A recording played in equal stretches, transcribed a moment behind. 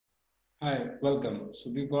Hi, welcome.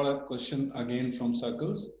 So we've got a question again from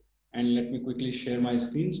circles, and let me quickly share my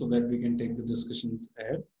screen so that we can take the discussions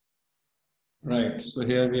ahead. Right, so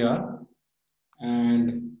here we are,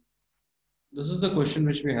 and this is the question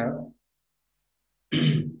which we have.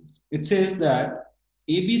 It says that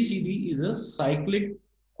ABCD is a cyclic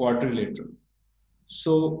quadrilateral.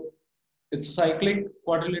 So it's a cyclic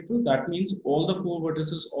quadrilateral. That means all the four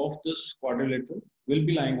vertices of this quadrilateral will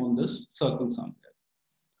be lying on this circle somewhere.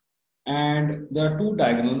 And there are two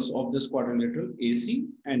diagonals of this quadrilateral, AC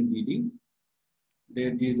and BD.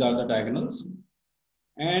 These are the diagonals.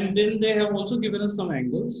 And then they have also given us some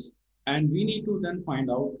angles, and we need to then find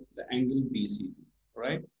out the angle BCD,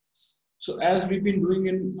 right? So as we've been doing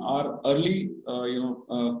in our early,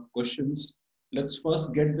 questions, let's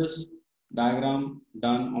first get this diagram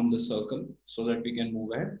done on the circle so that we can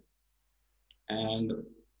move ahead. And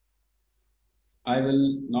I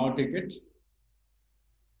will now take it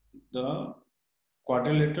the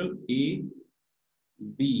quadrilateral A,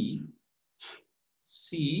 B,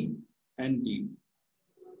 C, and D,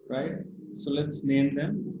 right? So let's name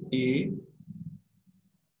them A,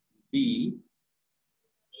 B,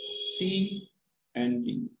 C, and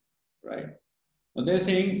D, right? Now they're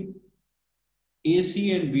saying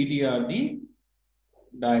AC and BD are the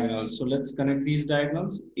diagonals. So let's connect these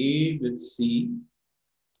diagonals, A with C,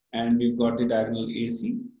 and we've got the diagonal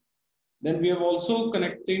AC. Then we are also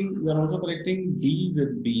connecting D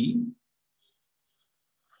with B.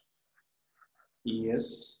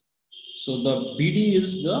 Yes. So the BD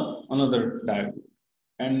is the another diagonal.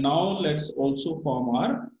 And now let's also form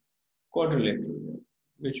our quadrilateral,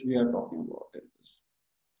 which we are talking about in this.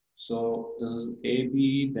 So this is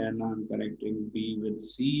AB, then I'm connecting B with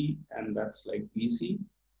C, and that's like BC.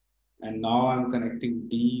 And now I'm connecting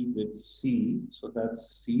D with C, so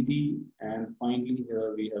that's CD. And finally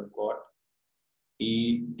here we have got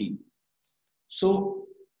AD. So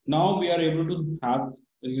now we are able to have,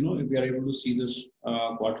 we are able to see this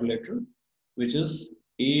quadrilateral, which is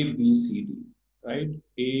ABCD, right?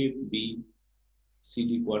 ABCD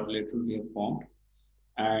quadrilateral we have formed.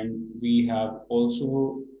 And we have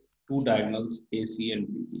also two diagonals AC and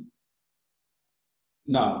BD.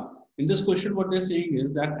 Now, in this question, what they're saying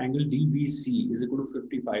is that angle DBC is equal to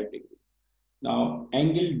 55 degrees. Now,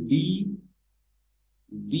 angle DB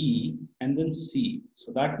and then C.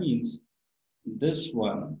 So that means this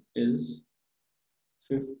one is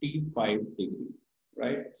 55 degree,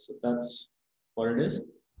 right? So that's what it is.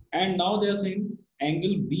 And now they're saying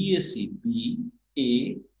angle BAC,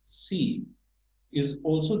 BAC is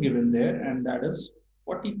also given there, and that is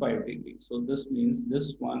 45 degrees. So this means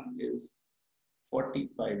this one is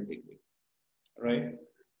 45 degree, right?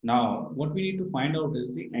 Now, what we need to find out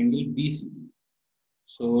is the angle BCD.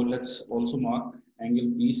 So let's also mark angle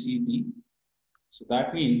BCD. So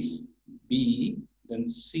that means B, then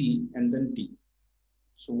C, and then D.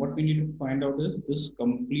 So what we need to find out is this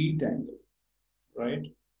complete angle,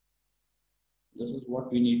 right? This is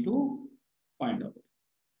what we need to find out.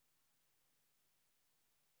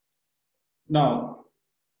 Now,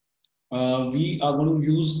 we are going to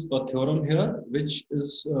use a theorem here, which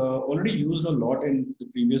is already used a lot in the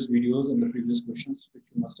previous videos and the previous questions, which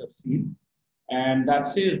you must have seen. And that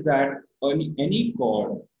says that any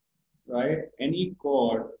chord, right? Any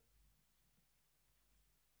chord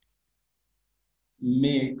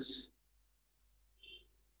makes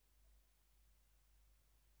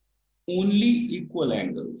only equal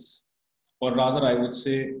angles, or rather, I would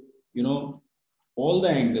say, all the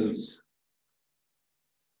angles,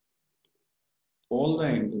 all the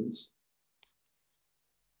angles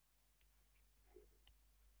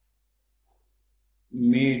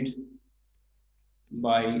made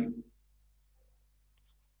by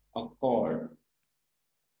a chord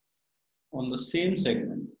on the same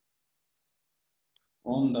segment,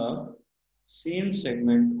 on the same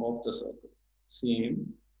segment of the circle,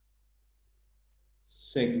 same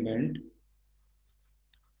segment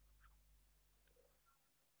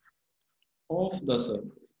of the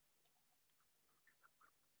circle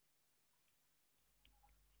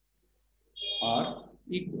are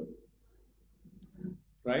equal,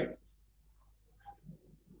 right?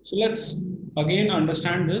 So let's again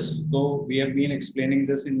understand this, though we have been explaining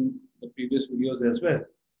this in the previous videos as well.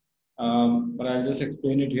 But I'll just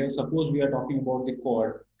explain it here. Suppose we are talking about the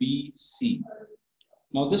chord BC.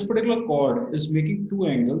 Now this particular chord is making two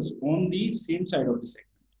angles on the same side of the segment.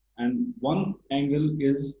 And one angle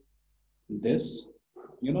is this,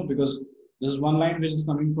 because there's one line which is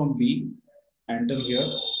coming from B until here,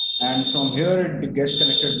 and from here it gets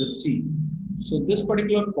connected with C. So this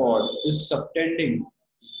particular chord is subtending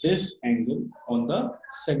this angle on the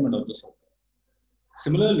segment of the circle.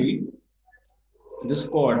 Similarly, this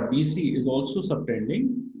chord BC is also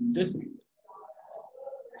subtending this angle.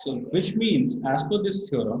 So, which means, as per this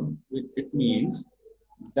theorem, it means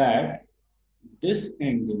that this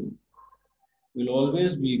angle will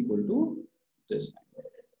always be equal to this angle,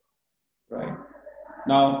 right?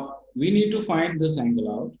 Now, we need to find this angle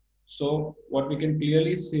out. So, what we can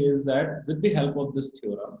clearly say is that with the help of this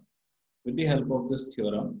theorem, we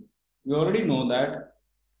already know that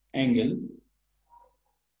angle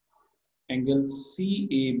angle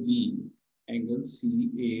CAB angle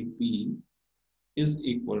CAB is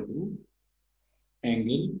equal to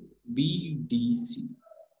angle BDC,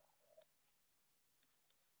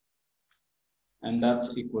 and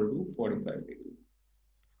that's equal to 45 degrees.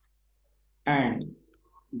 And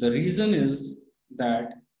the reason is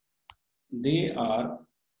that they are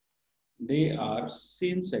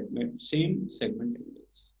same segment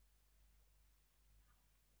angles,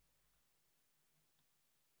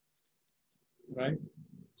 right?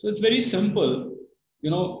 So it's very simple.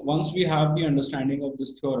 Once we have the understanding of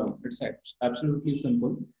this theorem, it's absolutely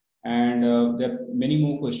simple. And there are many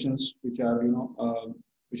more questions which are,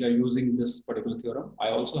 which are using this particular theorem. I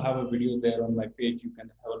also have a video there on my page. You can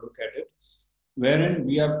have a look at it, wherein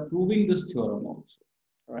we are proving this theorem also,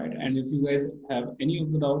 right? And if you guys have any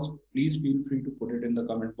of the doubts, please feel free to put it in the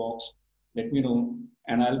comment box. Let me know,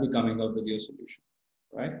 and I'll be coming up with your solution,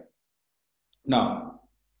 right? Now,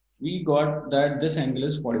 we got that this angle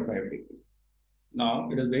is 45 degrees. Now,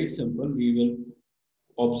 it is very simple. We will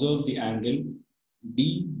observe the angle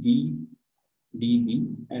DB,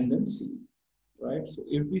 and then C, right? So,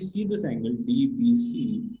 if we see this angle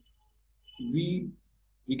DBC, we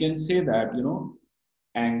we can say that,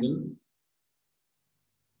 angle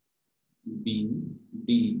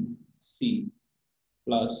BDC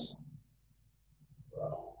plus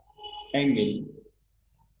angle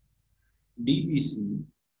DBC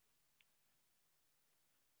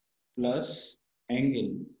plus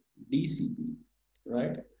angle DCB,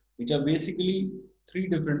 right? Which are basically three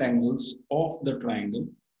different angles of the triangle,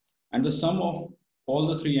 and the sum of all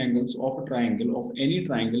the three angles of a triangle, of any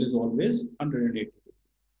triangle, is always 180 degrees.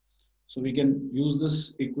 So we can use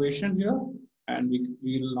this equation here, and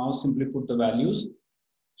we will now simply put the values.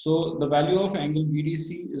 So the value of angle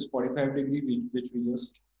BDC is 45 degree, which we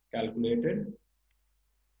just calculated.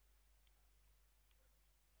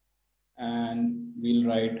 And we'll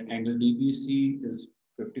write angle DBC is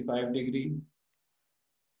 55 degree.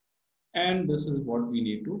 And this is what we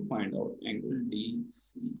need to find out, angle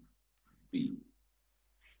DCB.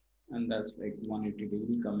 And that's like 180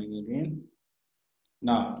 degree coming again.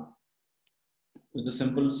 Now, with the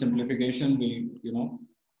simple simplification, we,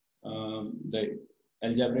 the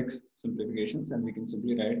algebraic simplifications, and we can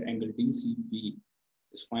simply write angle DCB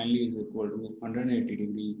is finally is equal to 180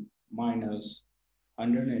 degree minus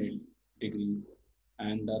 180 degree,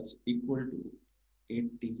 and that's equal to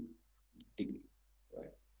 80 degree,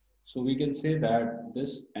 right? So we can say that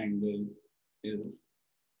this angle is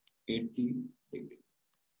 80 degree,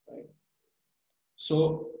 right?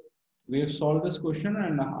 So we have solved this question,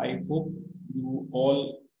 and I hope you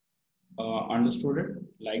all understood it,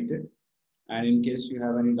 liked it. And in case you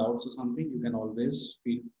have any doubts or something, you can always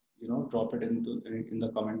drop it in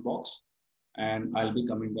the comment box, and I'll be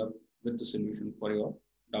coming up with the solution for your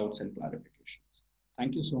doubts and clarifications.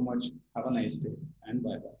 Thank you so much. Have a nice day, and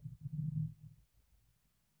bye bye.